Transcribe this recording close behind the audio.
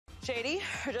Shady,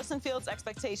 are Justin Fields'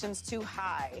 expectations too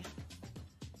high?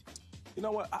 You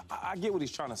know what? I get what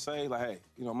he's trying to say. Like, hey,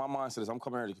 you know, my mindset is I'm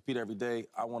coming here to compete every day.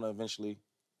 I want to eventually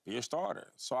be a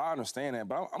starter. So I understand that,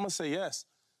 but I'm going to say yes.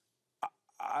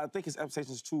 I think his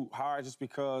expectations too high just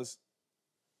because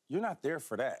you're not there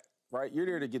for that, right? You're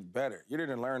there to get better. You're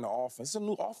there to learn the offense. It's a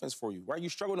new offense for you, right? You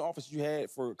struggle in the offense you had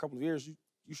for a couple of years.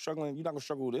 You struggling. You're not going to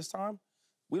struggle this time.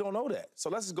 We don't know that. So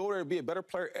let's just go there and be a better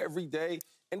player every day.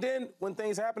 And then when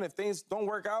things happen, if things don't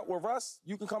work out with Russ,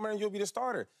 you can come in and you'll be the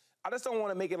starter. I just don't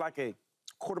want to make it like a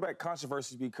quarterback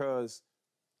controversy because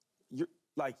you're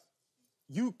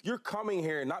coming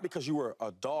here not because you were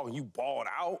a dog and you balled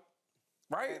out,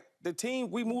 right? The team,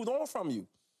 we moved on from you.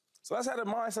 So let's have the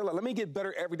mindset, like, let me get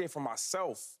better every day for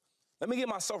myself. Let me get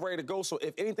myself ready to go so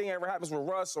if anything ever happens with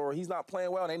Russ or he's not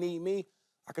playing well and they need me,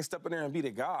 I can step in there and be the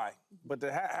guy. But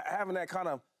having that kind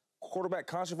of quarterback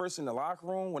controversy in the locker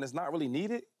room when it's not really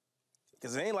needed,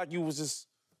 because it ain't like you was just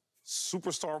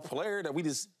superstar player that we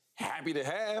just happy to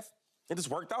have. It just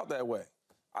worked out that way.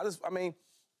 I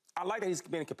like that he's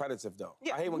being competitive, though.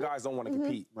 Yeah. I hate when guys don't want to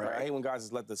compete. Right? I hate when guys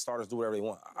just let the starters do whatever they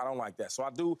want. I don't like that. So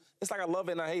I do. It's like I love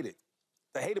it and I hate it.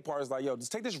 The hated part is like, yo,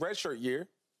 just take this redshirt year,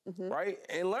 right,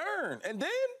 and learn. And then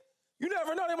you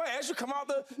never know. They might ask you to come out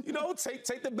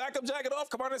take the backup jacket off,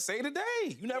 come out and say today.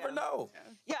 You never know.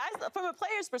 Yeah, from a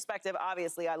player's perspective,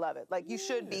 obviously, I love it. Like, you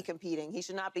should be competing. He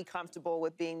should not be comfortable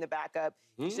with being the backup.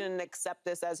 He shouldn't accept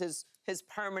this as his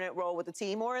permanent role with the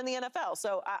team or in the NFL.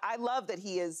 So I love that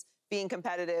he is being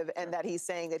competitive and that he's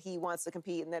saying that he wants to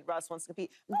compete and that Russ wants to compete.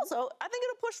 But also, I think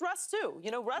it'll push Russ, too.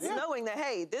 You know, Russ knowing that,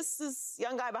 hey, this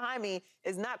young guy behind me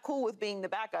is not cool with being the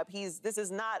backup. This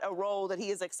is not a role that he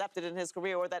has accepted in his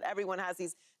career or that everyone has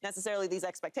these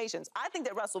expectations. I think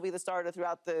that Russ will be the starter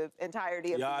throughout the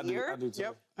entirety of the year. I do too.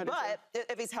 Yep. But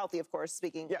if he's healthy, of course,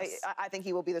 speaking, yes. I think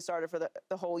he will be the starter for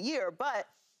the whole year. But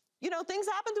you know, things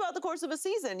happen throughout the course of a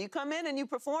season. You come in and you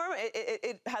perform.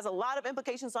 It has a lot of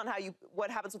implications on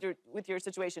what happens with your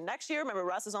situation next year. Remember,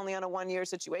 Russ is only on a one-year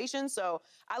situation. So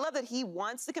I love that he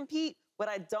wants to compete. What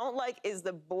I don't like is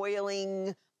the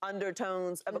boiling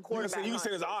undertones of a quarterback. You can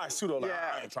say his eyes, too, though. Like,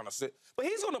 I ain't trying to sit. But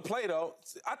he's going to play, though.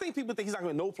 I think people think he's not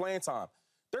going to have no playing time.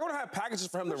 They're going to have packages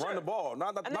for him to run the ball.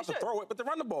 Not to throw it, but to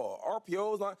run the ball.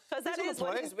 RPOs. Because that is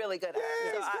what he's really good at.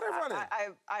 Yeah, he's good at running.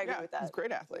 I agree with that. He's a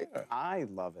great athlete. Yeah. I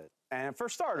love it. And for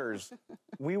starters,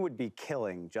 we would be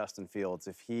killing Justin Fields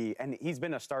if he's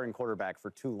been a starting quarterback for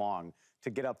too long to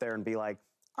get up there and be like,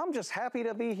 I'm just happy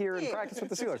to be here and practice with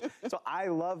the Steelers. So I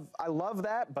love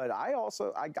that, but I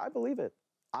believe it.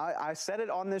 I said it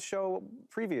on this show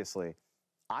previously.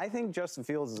 I think Justin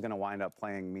Fields is going to wind up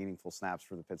playing meaningful snaps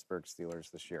for the Pittsburgh Steelers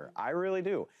this year. I really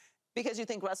do. Because you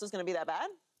think Russ is going to be that bad?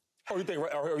 Or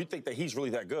you think that he's really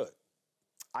that good?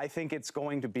 I think it's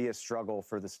going to be a struggle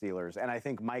for the Steelers. And I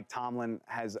think Mike Tomlin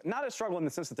has not a struggle in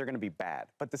the sense that they're going to be bad,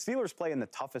 but the Steelers play in the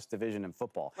toughest division in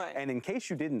football. Right. And in case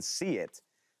you didn't see it,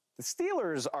 the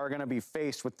Steelers are going to be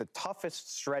faced with the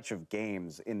toughest stretch of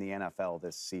games in the NFL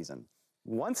this season.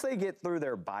 Once they get through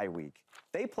their bye week,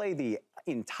 they play the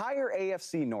entire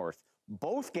AFC North,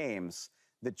 both games,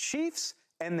 the Chiefs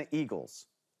and the Eagles.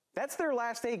 That's their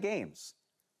last 8 games.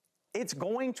 It's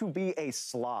going to be a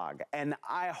slog, and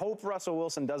I hope Russell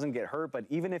Wilson doesn't get hurt, but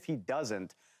even if he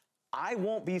doesn't, I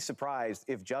won't be surprised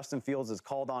if Justin Fields is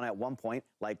called on at one point,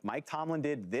 like Mike Tomlin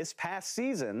did this past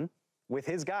season, with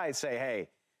his guys say, hey,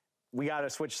 we got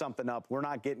to switch something up. We're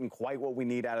not getting quite what we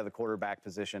need out of the quarterback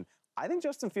position. I think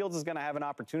Justin Fields is going to have an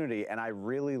opportunity, and I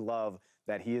really love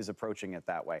that he is approaching it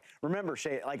that way. Remember,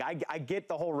 Shay, like I get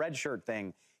the whole red shirt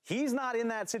thing. He's not in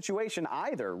that situation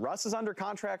either. Russ is under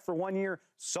contract for 1 year.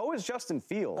 So is Justin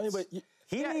Fields.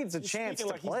 He needs a chance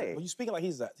to play. You're speaking like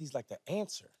he's like the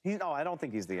answer. No, I don't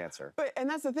think he's the answer. And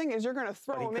that's the thing is you're going to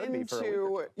throw him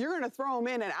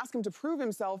in and ask him to prove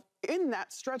himself in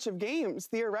that stretch of games,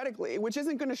 theoretically, which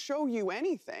isn't going to show you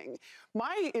anything.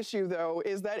 My issue, though,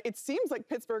 is that it seems like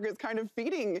Pittsburgh is kind of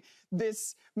feeding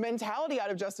this mentality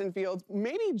out of Justin Fields,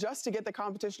 maybe just to get the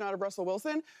competition out of Russell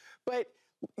Wilson, but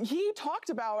he talked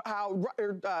about how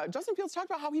Justin Fields talked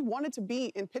about how he wanted to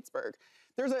be in Pittsburgh.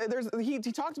 He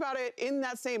talked about it in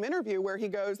that same interview where he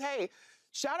goes, hey,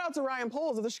 shout out to Ryan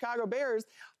Poles of the Chicago Bears.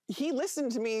 He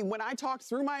listened to me when I talked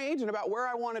through my agent about where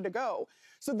I wanted to go.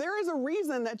 So there is a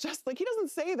reason that he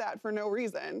doesn't say that for no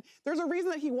reason. There's a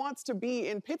reason that he wants to be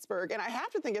in Pittsburgh. And I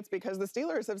have to think it's because the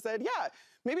Steelers have said, yeah,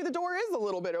 maybe the door is a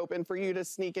little bit open for you to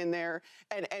sneak in there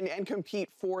and compete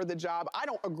for the job. I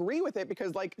don't agree with it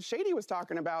because like Shady was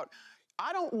talking about,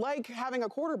 I don't like having a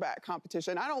quarterback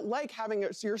competition. I don't like having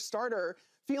your starter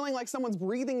feeling like someone's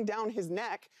breathing down his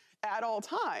neck at all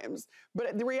times.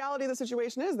 But the reality of the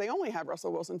situation is they only have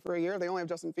Russell Wilson for a year. They only have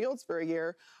Justin Fields for a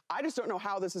year. I just don't know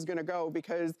how this is going to go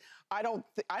because I don't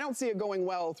see it going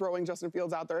well throwing Justin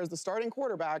Fields out there as the starting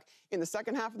quarterback in the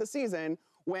second half of the season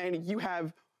when you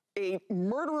have a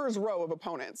murderer's row of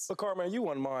opponents. But Carmen, you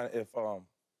wouldn't mind if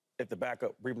the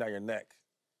backup breathing down your neck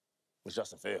was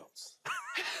Justin Fields.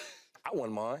 I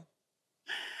wouldn't mind.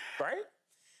 Right?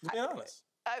 To be honest.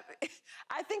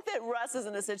 I think that Russ is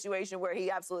in a situation where he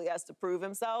absolutely has to prove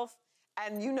himself.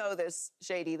 And you know this,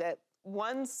 Shady, that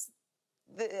once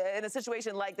in a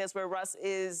situation like this where Russ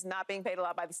is not being paid a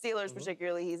lot by the Steelers,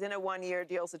 particularly, he's in a one-year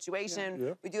deal situation.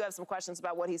 Yeah. We do have some questions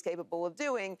about what he's capable of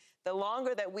doing. The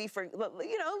longer that you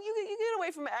get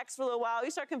away from X for a little while,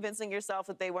 you start convincing yourself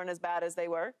that they weren't as bad as they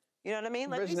were. You know what I mean?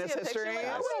 Like, revisionist history. Like,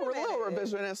 a little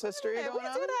revisionist history going on.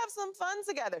 We did have some fun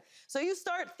together. So you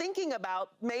start thinking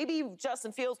about maybe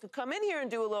Justin Fields could come in here and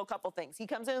do a little couple things. He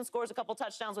comes in and scores a couple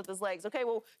touchdowns with his legs. Okay,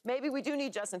 well, maybe we do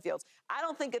need Justin Fields. I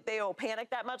don't think that they will panic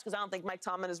that much because I don't think Mike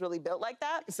Tomlin is really built like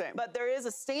that. Same. But there is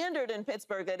a standard in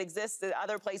Pittsburgh that exists that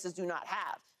other places do not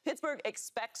have. Pittsburgh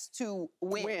expects to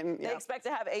win. They expect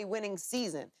to have a winning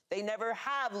season. They never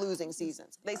have losing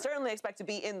seasons. They certainly expect to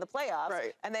be in the playoffs,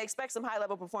 and they expect some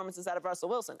high-level performances out of Russell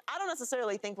Wilson. I don't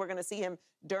necessarily think we're going to see him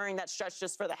during that stretch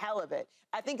just for the hell of it.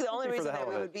 I think the only reason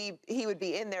that he would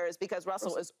be in there is because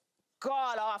Russell is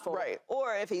god-awful,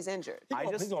 or if he's injured.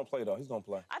 He's going to play, though. He's going to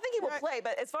play. I think he will play,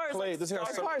 but as far as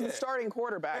the starting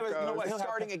quarterback goes,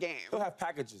 starting a game. He'll have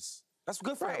packages. That's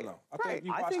good for him, though.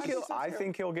 I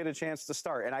think he'll get a chance to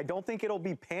start, and I don't think it'll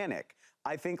be panic.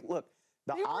 I think, look,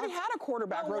 they already had a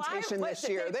quarterback rotation this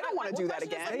year. They don't want to do that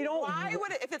again. Why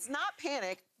would it, if it's not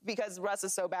panic because Russ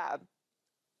is so bad,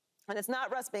 and it's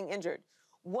not Russ being injured,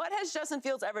 what has Justin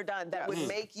Fields ever done that would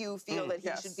make you feel that he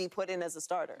should be put in as a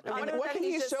starter? What can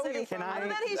he show you? Other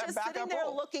than he's just sitting there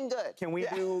looking good. Can we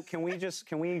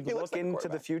look into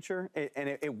the future? And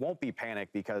it won't be panic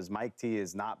because Mike T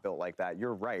is not built like that.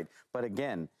 You're right. But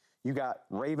again, you got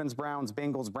Ravens, Browns,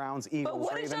 Bengals, Browns, Eagles, But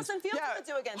what Ravens. is Justin Fields going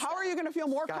to do against How are you going to feel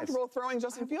more comfortable throwing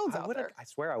Justin Fields out there? I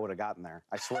swear I would have gotten there.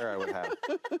 I swear I would have.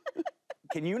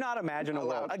 Can you not imagine a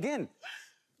world? Again,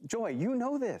 Joy, you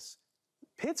know this.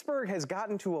 Pittsburgh has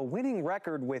gotten to a winning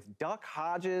record with Duck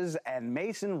Hodges and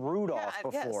Mason Rudolph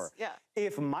before.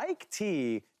 If Mike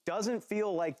T doesn't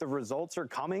feel like the results are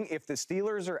coming, if the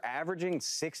Steelers are averaging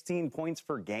 16 points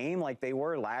per game like they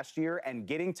were last year and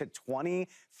getting to 20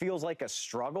 feels like a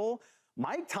struggle,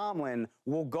 Mike Tomlin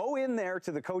will go in there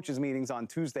to the coaches' meetings on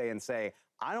Tuesday and say,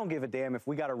 I don't give a damn if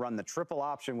we got to run the triple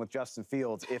option with Justin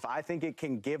Fields. If I think it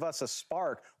can give us a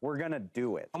spark, we're going to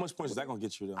do it. How much points is that going to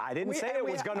get you, though? I didn't say it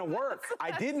was going to work.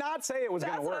 I did not say it was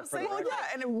going to work. Well, yeah,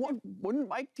 and wouldn't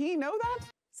Mike T know that?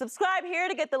 Subscribe here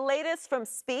to get the latest from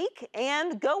Speak,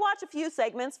 and go watch a few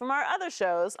segments from our other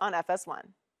shows on FS1.